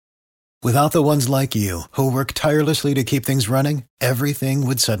Without the ones like you, who work tirelessly to keep things running, everything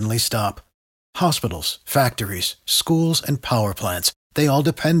would suddenly stop. Hospitals, factories, schools, and power plants, they all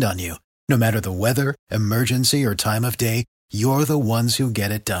depend on you. No matter the weather, emergency, or time of day, you're the ones who get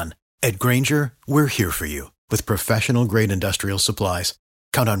it done. At Grainger, we're here for you with professional-grade industrial supplies.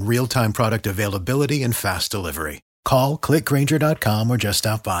 Count on real-time product availability and fast delivery. Call, clickgrainger.com, or just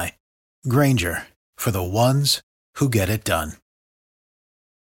stop by. Grainger, for the ones who get it done.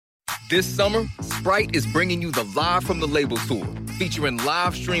 This summer, Sprite is bringing you the Live from the Label Tour, featuring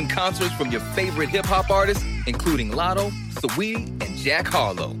live stream concerts from your favorite hip-hop artists, including Lotto, Saweetie, and Jack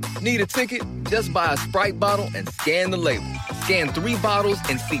Harlow. Need a ticket? Just buy a Sprite bottle and scan the label. Scan 3 bottles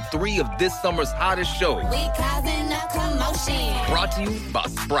and see 3 of this summer's hottest shows. We causing a commotion. Brought to you by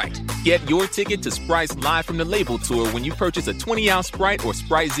Sprite. Get your ticket to Sprite's Live from the Label Tour when you purchase a 20-ounce Sprite or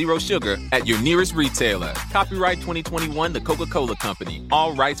Sprite Zero Sugar at your nearest retailer. Copyright 2021, The Coca-Cola Company.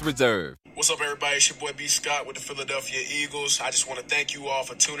 All rights reserved. What's up, everybody? It's your boy B. Scott with the Philadelphia Eagles. I just want to thank you all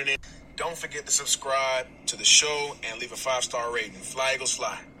for tuning in. Don't forget to subscribe to the show and leave a 5-star rating. Fly, Eagles,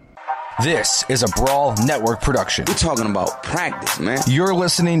 fly. This is a Brawl Network production. We're talking about practice, man. You're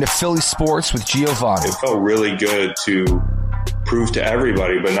listening to Philly Sports with Giovanni. It felt really good to prove to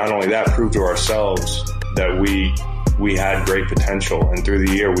everybody, but not only that, prove to ourselves that we had great potential. And through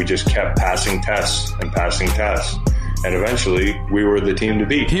the year, we just kept passing tests. And eventually, we were the team to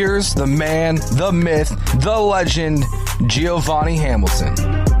beat. Here's the man, the myth, the legend, Giovanni Hamilton.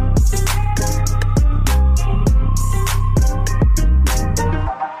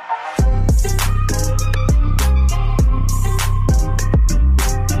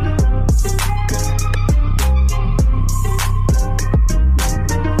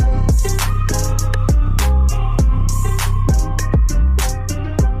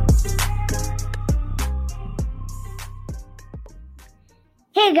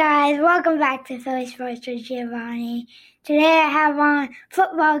 Hey guys, welcome back to Philly Sports with Giovanni. Today I have on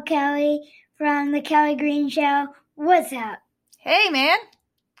Football Kelly from the Kelly Green Show. What's up? Hey man,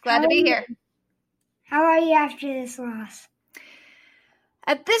 glad to be here. How are you after this loss?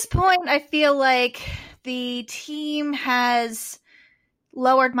 At this point, I feel like the team has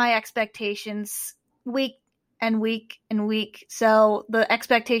lowered my expectations week and week and week. So the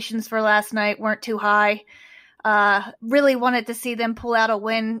expectations for last night weren't too high. Really wanted to see them pull out a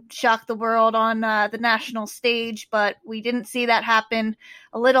win, shock the world on the national stage, but we didn't see that happen.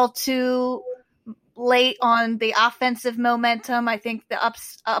 A little too late on the offensive momentum. I think the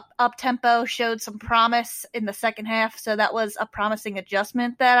up tempo showed some promise in the second half, so that was a promising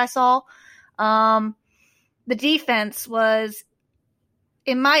adjustment that I saw. The defense was,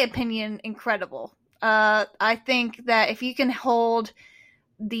 in my opinion, incredible. I think that if you can hold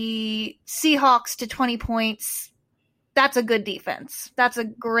the Seahawks to 20 points, that's a good defense. That's a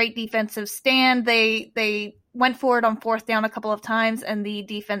great defensive stand. They went for it on 4th down a couple of times, and the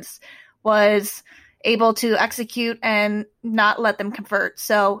defense was able to execute and not let them convert.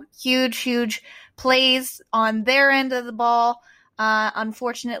 So huge plays on their end of the ball.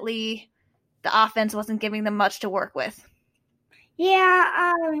 Unfortunately, the offense wasn't giving them much to work with.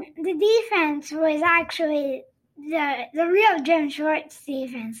 Yeah, the defense was actually the real Jim Schwartz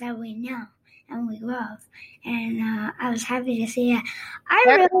defense that we know and we love, and I was happy to see that.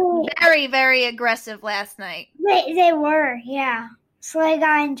 Very, very aggressive last night. They were, yeah. Slay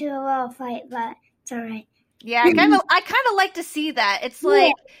got into a little fight, but it's all right. Yeah, I kind of like to see that. It's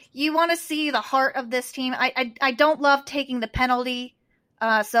like you want to see the heart of this team. I don't love taking the penalty,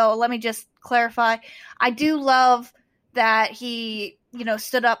 so let me just clarify. I do love that he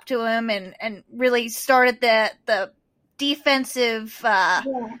stood up to him and really started the defensive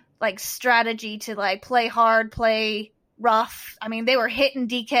strategy to play hard, play rough. I mean, they were hitting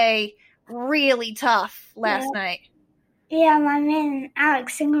DK really tough last night. Yeah, my man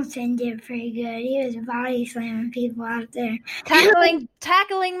Alex Singleton did pretty good. He was body slamming people out there.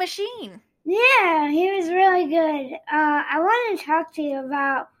 Tackling machine. Yeah, he was really good. I want to talk to you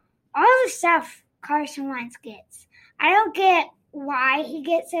about all the stuff Carson Wentz gets. I don't get why he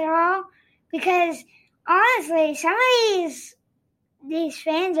gets it all, because honestly, some of these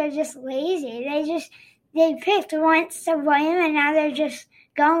fans are just lazy. They picked Wentz to blame, and now they're just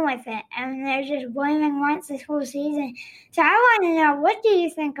going with it, and they're just blaming Wentz this whole season. So I want to know, what do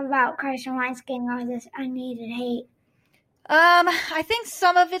you think about Carson Wentz getting all this unneeded hate? I think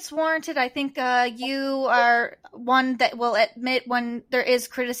some of it's warranted. I think you are one that will admit when there is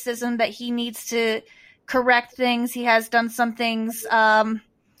criticism that he needs to correct things. He has done some things,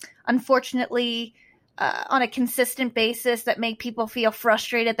 unfortunately, on a consistent basis that make people feel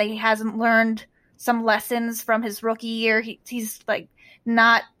frustrated that he hasn't learned some lessons from his rookie year. He's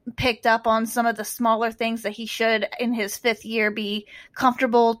not picked up on some of the smaller things that he should in his 5th year be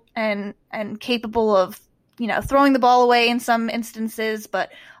comfortable and capable of, throwing the ball away in some instances,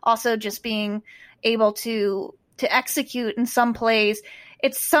 but also just being able to execute in some plays.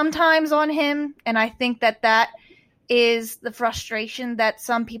 It's sometimes on him, and I think that is the frustration that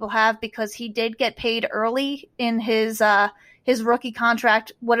some people have, because he did get paid early in his rookie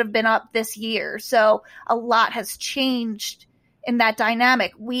contract would have been up this year. So a lot has changed in that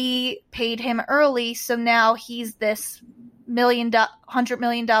dynamic. We paid him early, so now he's this $100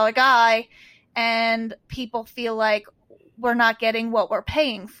 million guy, and people feel like we're not getting what we're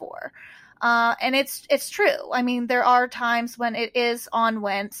paying for. And it's true. I mean, there are times when it is on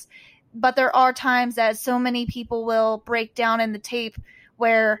Wentz, but there are times that so many people will break down in the tape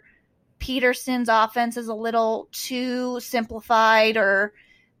where Peterson's offense is a little too simplified, or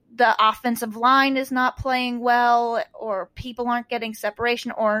the offensive line is not playing well, or people aren't getting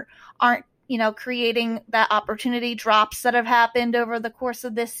separation, or aren't, creating that opportunity drops that have happened over the course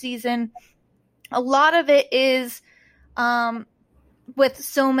of this season. A lot of it is with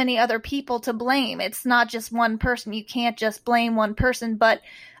so many other people to blame. It's not just one person. You can't just blame one person. But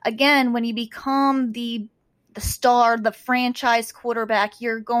again, when you become the star, the franchise quarterback,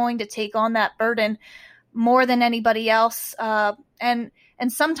 you're going to take on that burden more than anybody else. And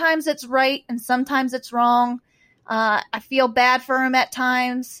sometimes it's right and sometimes it's wrong. I feel bad for him at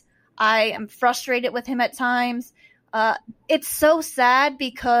times. I am frustrated with him at times. It's so sad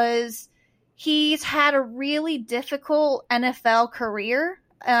because he's had a really difficult NFL career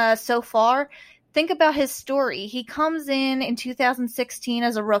so far. Think about his story. He comes in 2016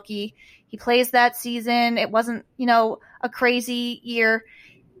 as a rookie. He plays that season. It wasn't, a crazy year.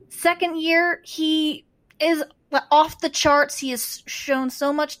 Second year, he is off the charts. He has shown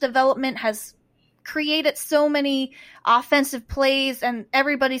so much development, has created so many offensive plays, and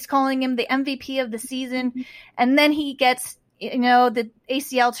everybody's calling him the MVP of the season. And then he gets, the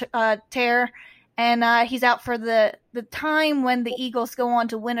ACL tear, and he's out for the time when the Eagles go on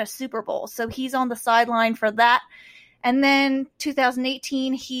to win a Super Bowl. So he's on the sideline for that. And then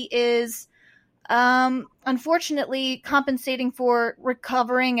 2018, he is unfortunately compensating for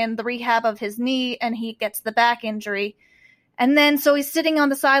recovering and the rehab of his knee, and he gets the back injury. And then so he's sitting on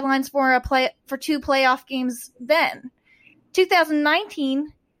the sidelines for 2 playoff games. Then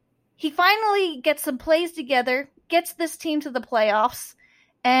 2019, he finally gets some plays together, gets this team to the playoffs,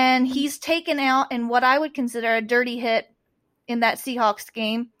 and he's taken out in what I would consider a dirty hit in that Seahawks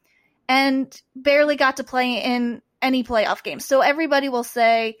game, and barely got to play in any playoff game. So everybody will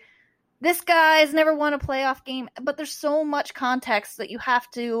say, this guy's never won a playoff game, but there's so much context that you have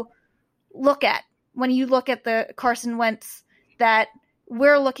to look at when you look at the Carson Wentz that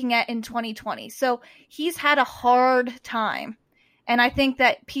we're looking at in 2020. So he's had a hard time. And I think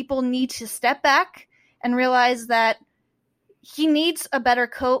that people need to step back and realize that he needs a better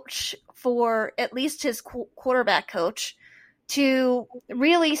coach, for at least his quarterback coach, to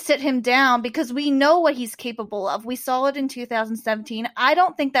really sit him down, because we know what he's capable of. We saw it in 2017. I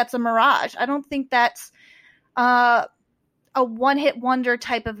don't think that's a mirage. I don't think that's a one-hit wonder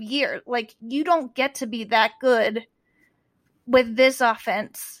type of year. Like, you don't get to be that good with this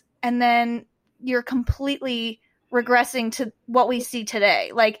offense, and then you're completely regressing to what we see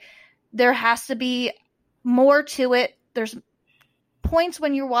today. Like, there has to be more to it. There's points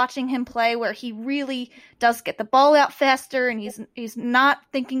when you're watching him play where he really does get the ball out faster, and he's not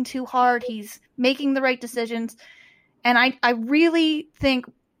thinking too hard. He's making the right decisions. And I really think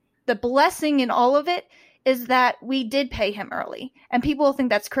the blessing in all of it is that we did pay him early. And people will think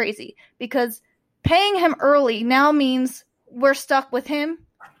that's crazy, because paying him early now means we're stuck with him.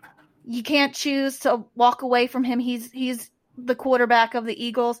 You can't choose to walk away from him. He's the quarterback of the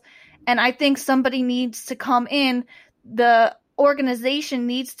Eagles. And I think somebody needs to come in. The organization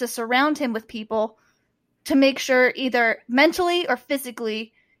needs to surround him with people to make sure, either mentally or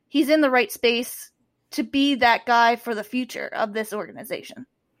physically, he's in the right space to be that guy for the future of this organization.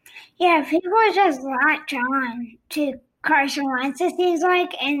 Yeah, people just latch on to Carson Wentz, it seems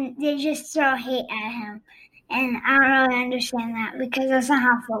like, and they just throw hate at him. And I don't really understand that, because that's not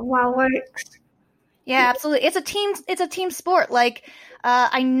how football works. Yeah, absolutely. It's a team sport. Like,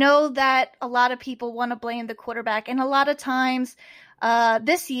 I know that a lot of people want to blame the quarterback, and a lot of times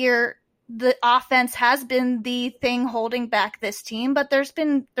this year the offense has been the thing holding back this team. But there's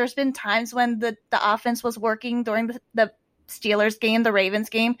been times when the offense was working during the Steelers game, the Ravens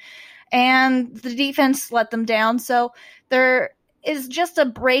game, and the defense let them down. So there is just a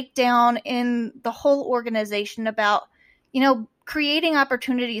breakdown in the whole organization about, creating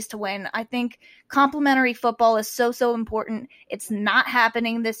opportunities to win. I think complementary football is so important. It's not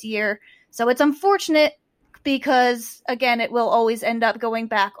happening this year. So it's unfortunate because, again, it will always end up going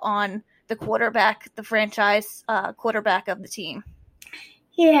back on the quarterback, the franchise quarterback of the team.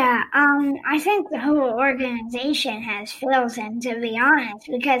 Yeah, I think the whole organization has failed him, to be honest,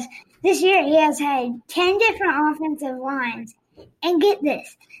 because this year he has had 10 different offensive lines. And get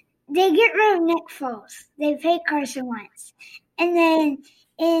this, they get rid of Nick Foles. They pay Carson Wentz. And then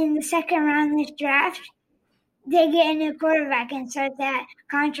in the second round of this draft, they get a new quarterback and start that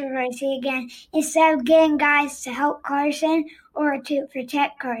controversy again instead of getting guys to help Carson or to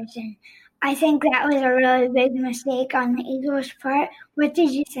protect Carson. I think that was a really big mistake on the Eagles' part. What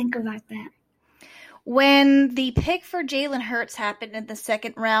did you think about that? When the pick for Jalen Hurts happened in the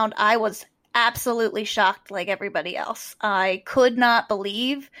second round, I was absolutely shocked like everybody else. I could not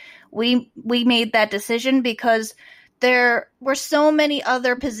believe we made that decision because there were so many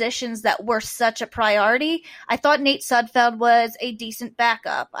other positions that were such a priority. I thought Nate Sudfeld was a decent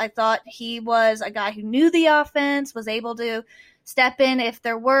backup. I thought he was a guy who knew the offense, was able to step in if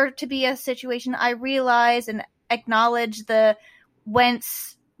there were to be a situation. I realize and acknowledge the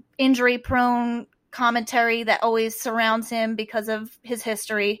Wentz injury-prone commentary that always surrounds him because of his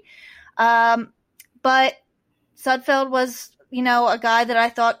history. But Sudfeld was, a guy that I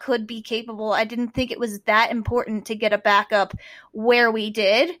thought could be capable. I didn't think it was that important to get a backup where we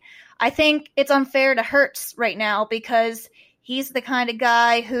did. I think it's unfair to Hurts right now because he's the kind of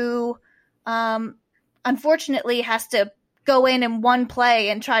guy who, unfortunately has to go in one play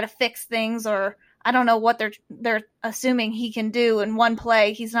and try to fix things, or I don't know what they're assuming he can do in one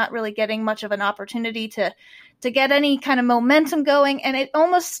play. He's not really getting much of an opportunity to get any kind of momentum going, and it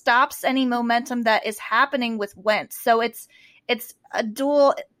almost stops any momentum that is happening with Wentz. So it's a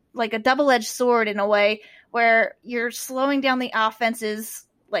double-edged sword in a way where you're slowing down the offense's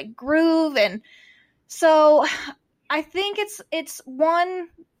like groove, and so I think it's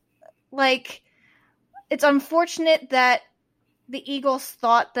unfortunate that the Eagles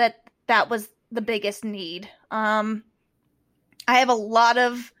thought that was the biggest need. I have a lot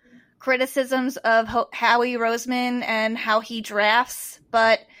of criticisms of Howie Roseman and how he drafts,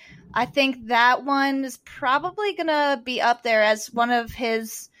 but I think that one is probably going to be up there as one of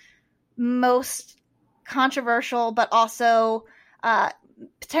his most controversial, but also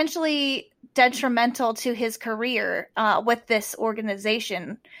potentially detrimental to his career with this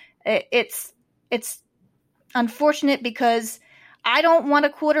organization. It's unfortunate because I don't want a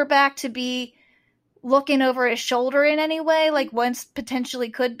quarterback to be looking over his shoulder in any way, like Wentz potentially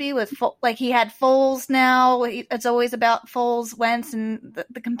could be with, like he had Foles now. It's always about Foles, Wentz, and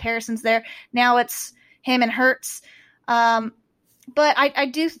the comparisons there. Now it's him and Hurts. But I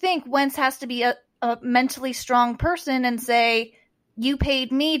do think Wentz has to be a mentally strong person and say, you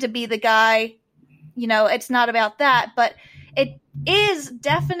paid me to be the guy. It's not about that. But it is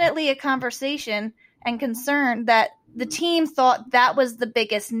definitely a conversation and concern that the team thought that was the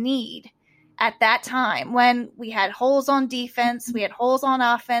biggest need at that time when we had holes on defense, we had holes on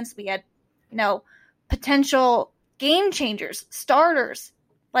offense, we had, potential game changers, starters,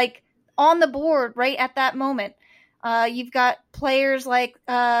 like on the board right at that moment. You've got players like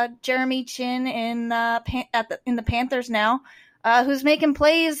Jeremy Chin in the Panthers now, who's making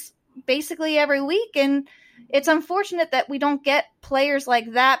plays basically every week, and it's unfortunate that we don't get players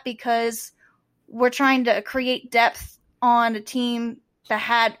like that because we're trying to create depth on a team that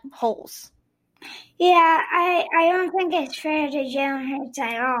had holes. Yeah, I don't think it's fair to Jalen Hurts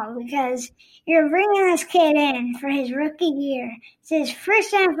at all because you're bringing this kid in for his rookie year. It's his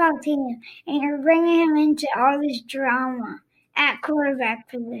first NFL team, and you're bringing him into all this drama at quarterback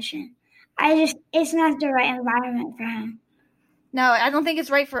position. It's not the right environment for him. No, I don't think it's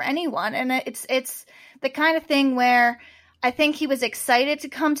right for anyone, and it's the kind of thing where I think he was excited to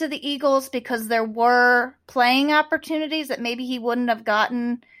come to the Eagles because there were playing opportunities that maybe he wouldn't have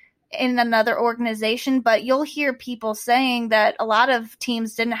gotten in another organization, but you'll hear people saying that a lot of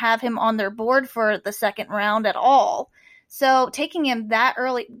teams didn't have him on their board for the second round at all. So taking him that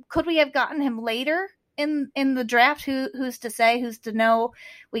early, could we have gotten him later in the draft? Who's to say, who's to know?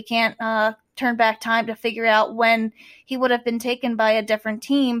 We can't turn back time to figure out when he would have been taken by a different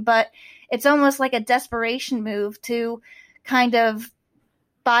team, but it's almost like a desperation move to kind of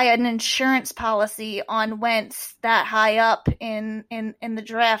buy an insurance policy on Wentz that high up in the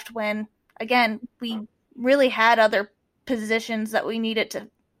draft when, again, we really had other positions that we needed to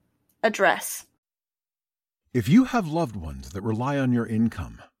address. If you have loved ones that rely on your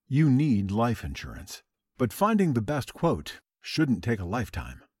income, you need life insurance. But finding the best quote shouldn't take a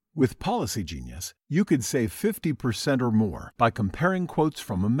lifetime. With Policy Genius, you could save 50% or more by comparing quotes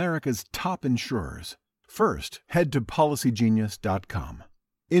from America's top insurers. First, head to PolicyGenius.com.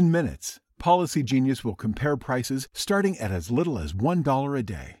 In minutes, Policy Genius will compare prices starting at as little as $1 a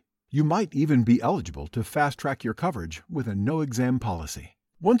day. You might even be eligible to fast-track your coverage with a no-exam policy.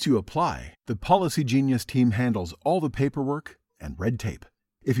 Once you apply, the Policy Genius team handles all the paperwork and red tape.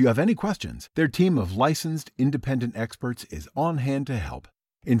 If you have any questions, their team of licensed independent experts is on hand to help.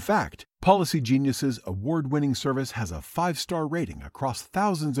 In fact, Policy Genius's award-winning service has a 5-star rating across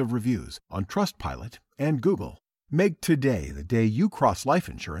thousands of reviews on Trustpilot and Google. Make today the day you cross life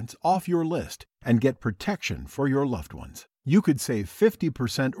insurance off your list and get protection for your loved ones. You could save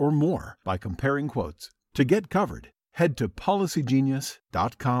 50% or more by comparing quotes. To get covered, head to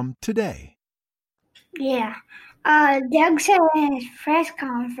PolicyGenius.com today. Yeah. Doug said in his press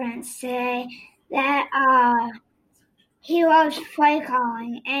conference today that he loves play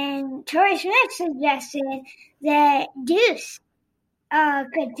calling, and Torrey Smith suggested that Deuce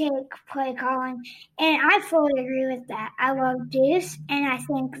could take play calling, and I fully agree with that. I love Deuce, and I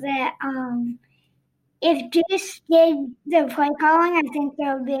think that if Deuce did the play calling, I think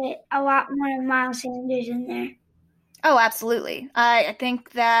there would be a lot more Miles Sanders in there. Oh, absolutely. I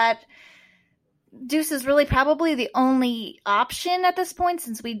think that Deuce is really probably the only option at this point,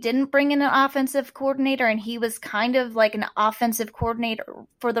 since we didn't bring in an offensive coordinator, and he was kind of like an offensive coordinator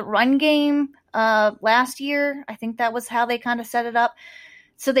for the run game last year. I think that was how they kind of set it up.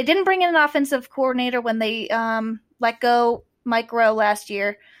 So they didn't bring in an offensive coordinator when they let go Mike Rowe last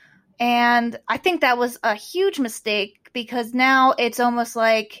year. And I think that was a huge mistake, because now it's almost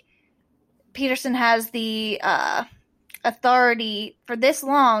like Peterson has the authority for this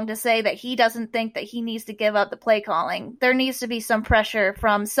long to say that he doesn't think that he needs to give up the play calling. There needs to be some pressure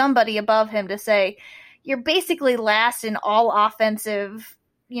from somebody above him to say, you're basically last in all offensive,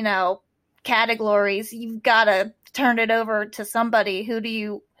 categories. You've got to turn it over to somebody. Who do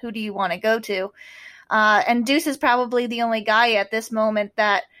you want to go to? And Deuce is probably the only guy at this moment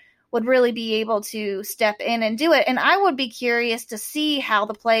that would really be able to step in and do it. And I would be curious to see how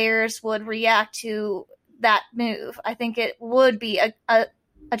the players would react to that move. I think it would be a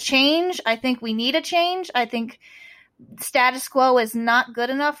change. I think we need a change. I think status quo is not good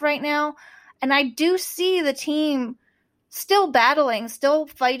enough right now. And I do see the team still battling, still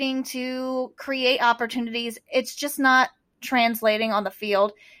fighting to create opportunities. It's just not translating on the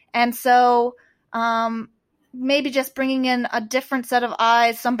field. And so maybe just bringing in a different set of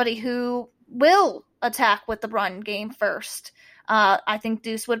eyes, somebody who will attack with the run game first. I think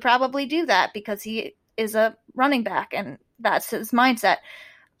Deuce would probably do that because he is a running back and that's his mindset.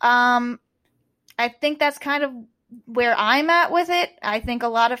 I think that's kind of where I'm at with it. I think a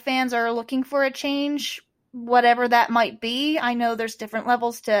lot of fans are looking for a change, whatever that might be. I know there's different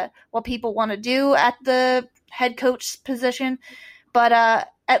levels to what people want to do at the head coach position, but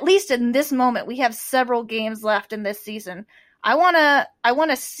at least in this moment, we have several games left in this season. I want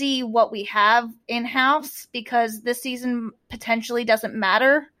to see what we have in-house, because this season potentially doesn't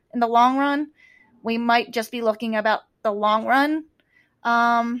matter in the long run. We might just be looking about the long run.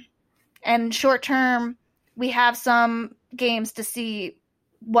 And short term, we have some games to see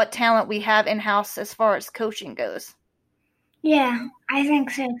what talent we have in-house as far as coaching goes. Yeah, I think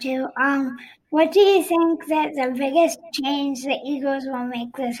so too. What do you think that the biggest change the Eagles will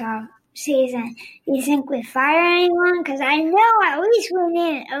make this season? Do you think we fire anyone? Because I know at least we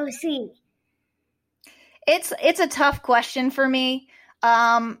need an OC. It's a tough question for me,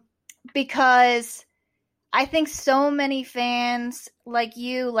 because I think so many fans like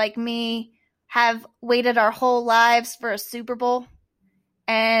you, like me, have waited our whole lives for a Super Bowl,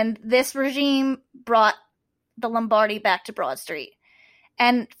 and this regime brought the Lombardi back to Broad Street.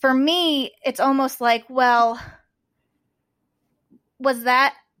 And for me, it's almost like, well, was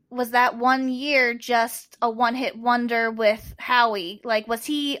that 1 year just a one-hit wonder with Howie? Like, was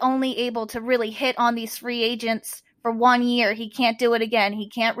he only able to really hit on these free agents for 1 year? He can't do it again. He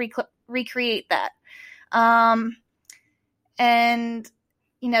can't recreate that. And,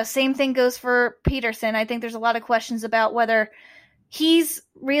 same thing goes for Peterson. I think there's a lot of questions about whether he's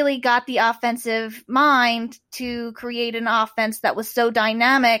really got the offensive mind to create an offense that was so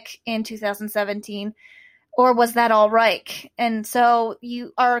dynamic in 2017, or was that all right? And so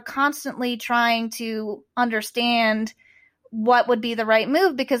you are constantly trying to understand what would be the right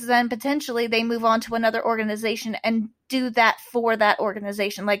move, because then potentially they move on to another organization and do that for that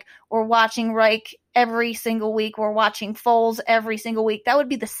organization. Like, we're watching Reich every single week. We're watching Foles every single week. That would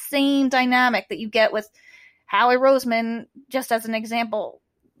be the same dynamic that you get with Howie Roseman, just as an example.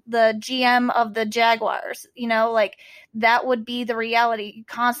 the GM of the Jaguars. Like that would be the reality. You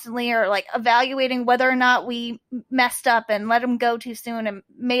constantly are like evaluating whether or not we messed up and let him go too soon and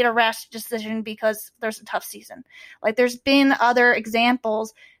made a rash decision because there's a tough season. Like there's been other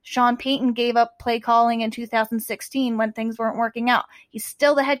examples. Sean Payton gave up play calling in 2016 when things weren't working out. He's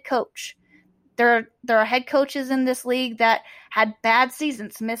still the head coach. There are head coaches in this league that had bad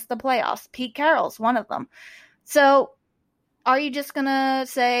seasons, missed the playoffs. Pete Carroll's one of them. So are you just going to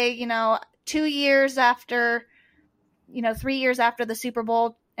say, 2 years after, 3 years after the Super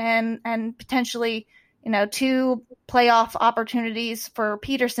Bowl and potentially, 2 playoff opportunities for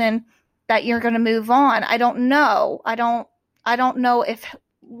Peterson that you're going to move on? I don't know. I don't know if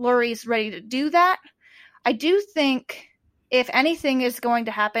Lurie's ready to do that. I do think if anything is going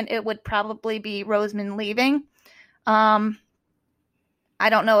to happen, it would probably be Roseman leaving. I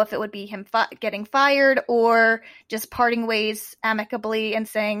don't know if it would be him getting fired or just parting ways amicably and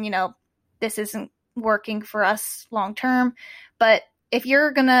saying, this isn't working for us long term. But if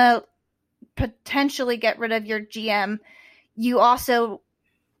you're going to potentially get rid of your GM, you also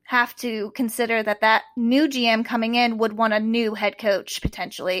have to consider that new GM coming in would want a new head coach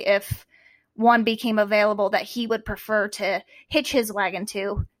potentially if one became available that he would prefer to hitch his wagon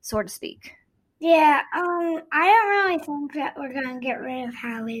to, so to speak. Yeah, I don't really think that we're going to get rid of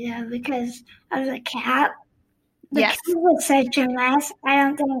Howie, though, because of the cap. The cap was such a mess. I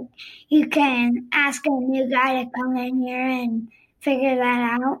don't think you can ask a new guy to come in here and figure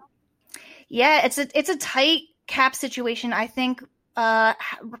that out. Yeah, it's a tight cap situation. I think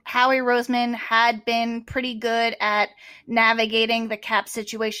Howie Roseman had been pretty good at navigating the cap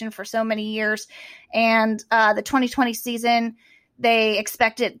situation for so many years. And the 2020 season, they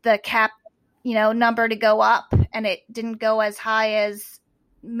expected the cap, number to go up, and it didn't go as high as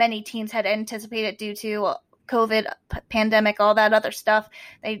many teams had anticipated due to COVID, pandemic, all that other stuff.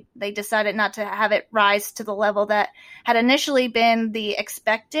 They decided not to have it rise to the level that had initially been the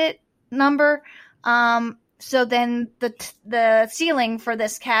expected number. So then the ceiling for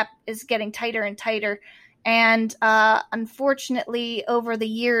this cap is getting tighter and tighter. And unfortunately, over the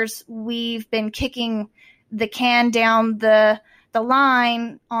years, we've been kicking the can down the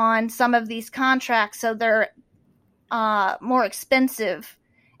line on some of these contracts. So they're more expensive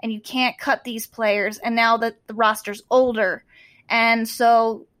and you can't cut these players. And now that the roster's older. And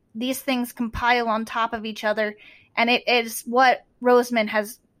so these things compile on top of each other. And it is what Roseman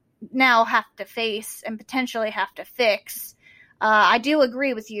has now have to face and potentially have to fix. I do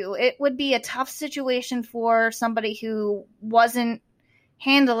agree with you. It would be a tough situation for somebody who wasn't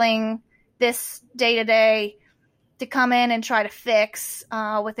handling this day-to-day to come in and try to fix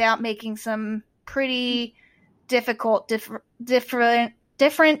without making some pretty difficult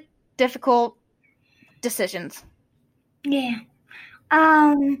decisions. Yeah.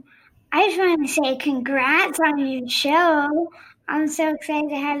 I just want to say congrats on your show. I'm so excited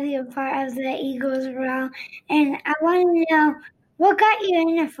to have you a part of the Eagles Brawl. And I want to know, what got you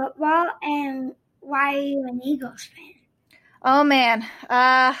into football and why are you an Eagles fan? Oh, man.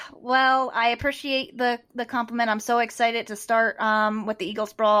 Well, I appreciate the compliment. I'm so excited to start with the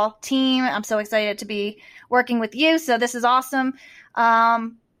Eagles Brawl team. I'm so excited to be working with you. So this is awesome. I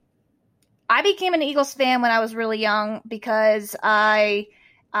became an Eagles fan when I was really young because I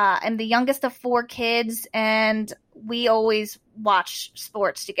am the youngest of 4 kids, and we always watched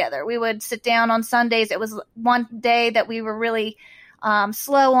sports together. We would sit down on Sundays. It was one day that we were really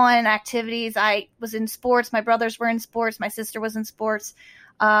slow on activities. I was in sports. My brothers were in sports. My sister was in sports.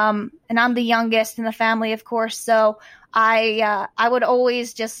 And I'm the youngest in the family, of course. So I would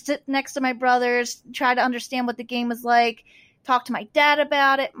always just sit next to my brothers, try to understand what the game was like, talk to my dad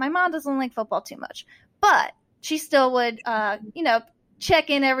about it. My mom doesn't like football too much, but she still would,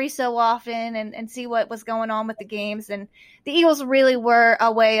 check in every so often and see what was going on with the games. And the Eagles really were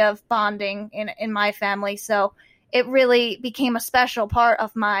a way of bonding in my family. So it really became a special part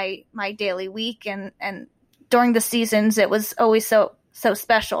of my daily week. And during the seasons, it was always so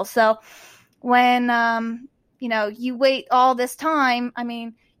special. So when, you wait all this time, I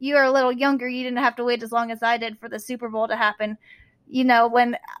mean, you are a little younger. You didn't have to wait as long as I did for the Super Bowl to happen.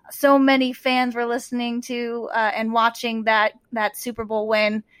 When so many fans were listening to and watching that Super Bowl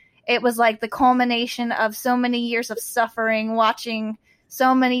win, it was like the culmination of so many years of suffering, watching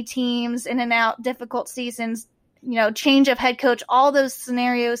so many teams in and out, difficult seasons, change of head coach, all those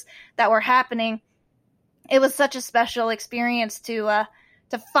scenarios that were happening. It was such a special experience to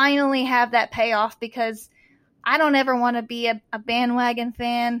finally have that payoff, because I don't ever want to be a bandwagon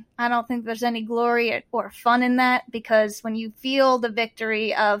fan. I don't think there's any glory or fun in that, because when you feel the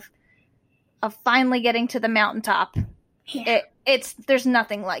victory of finally getting to the mountaintop, there's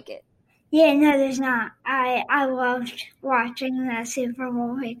nothing like it. Yeah, no, there's not. I loved watching that Super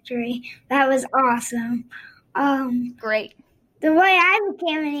Bowl victory. That was awesome. Great. The way I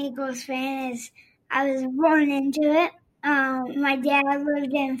became an Eagles fan is I was born into it. My dad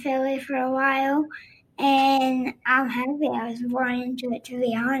lived in Philly for a while, and I'm happy I was born into it, to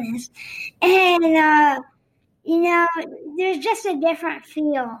be honest. And, there's just a different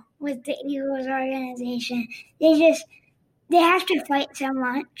feel with the Eagles organization. They have to fight so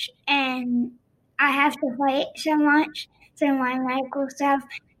much, and I have to fight so much through my medical stuff.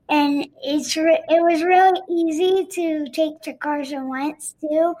 And it was really easy to take to Carson Wentz,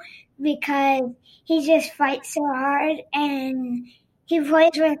 too, because he just fights so hard, and he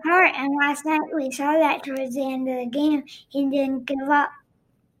plays with heart. And last night we saw that towards the end of the game. He didn't give up.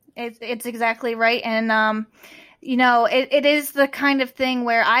 It's exactly right. And, it is the kind of thing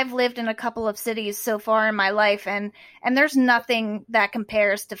where I've lived in a couple of cities so far in my life, and there's nothing that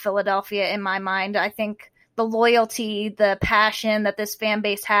compares to Philadelphia in my mind. I think the loyalty, the passion that this fan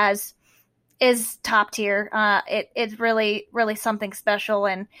base has is top tier. It's really, really something special.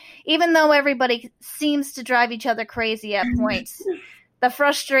 And even though everybody seems to drive each other crazy at points, the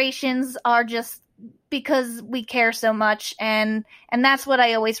frustrations are just because we care so much. And that's what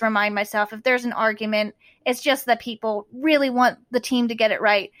I always remind myself. If there's an argument, it's just that people really want the team to get it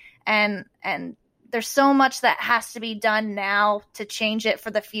right. And there's so much that has to be done now to change it for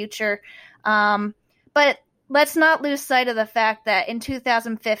the future. But let's not lose sight of the fact that in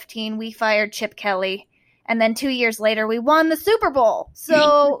 2015, we fired Chip Kelly. And then 2 years later, we won the Super Bowl.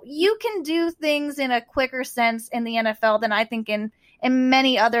 So you can do things in a quicker sense in the NFL than I think in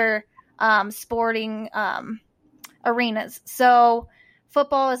many other sporting arenas. So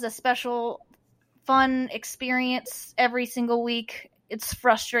football is a special, fun experience every single week. It's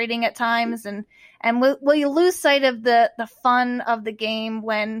frustrating at times, and will you lose sight of the fun of the game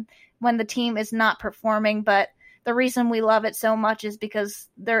when the team is not performing? But the reason we love it so much is because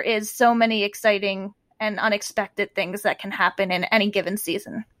there is so many exciting and unexpected things that can happen in any given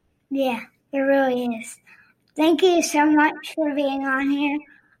season. Yeah, there really is. Thank you so much for being on here.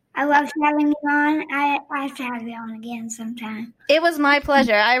 I loved having you on. I have to have you on again sometime. It was my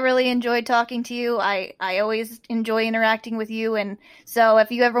pleasure. I really enjoyed talking to you. I always enjoy interacting with you, and so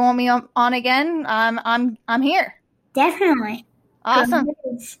if you ever want me on again, I'm here. Definitely. Awesome.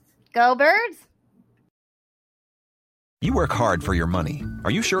 Go Birds. You work hard for your money.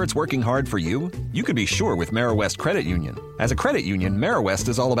 Are you sure it's working hard for you? You can be sure with MeriWest Credit Union. As a credit union, MeriWest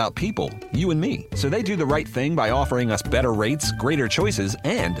is all about people, you and me. So they do the right thing by offering us better rates, greater choices,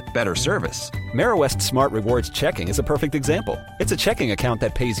 and better service. MeriWest Smart Rewards Checking is a perfect example. It's a checking account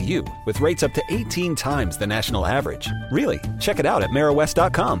that pays you, with rates up to 18 times the national average. Really, check it out at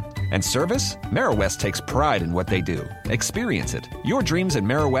MeriWest.com. And service? MeriWest takes pride in what they do. Experience it. Your dreams and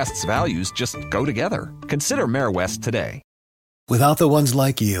MeriWest's values just go together. Consider MeriWest today. Without the ones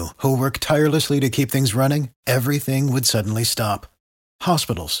like you, who work tirelessly to keep things running, everything would suddenly stop.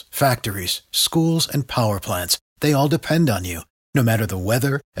 Hospitals, factories, schools, and power plants, they all depend on you. No matter the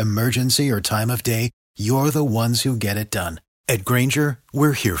weather, emergency, or time of day, you're the ones who get it done. At Grainger,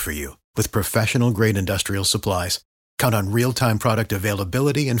 we're here for you with professional-grade industrial supplies. Count on real-time product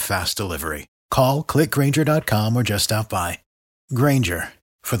availability and fast delivery. Call, click Grainger.com, or just stop by. Grainger,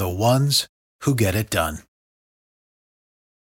 for the ones who get it done.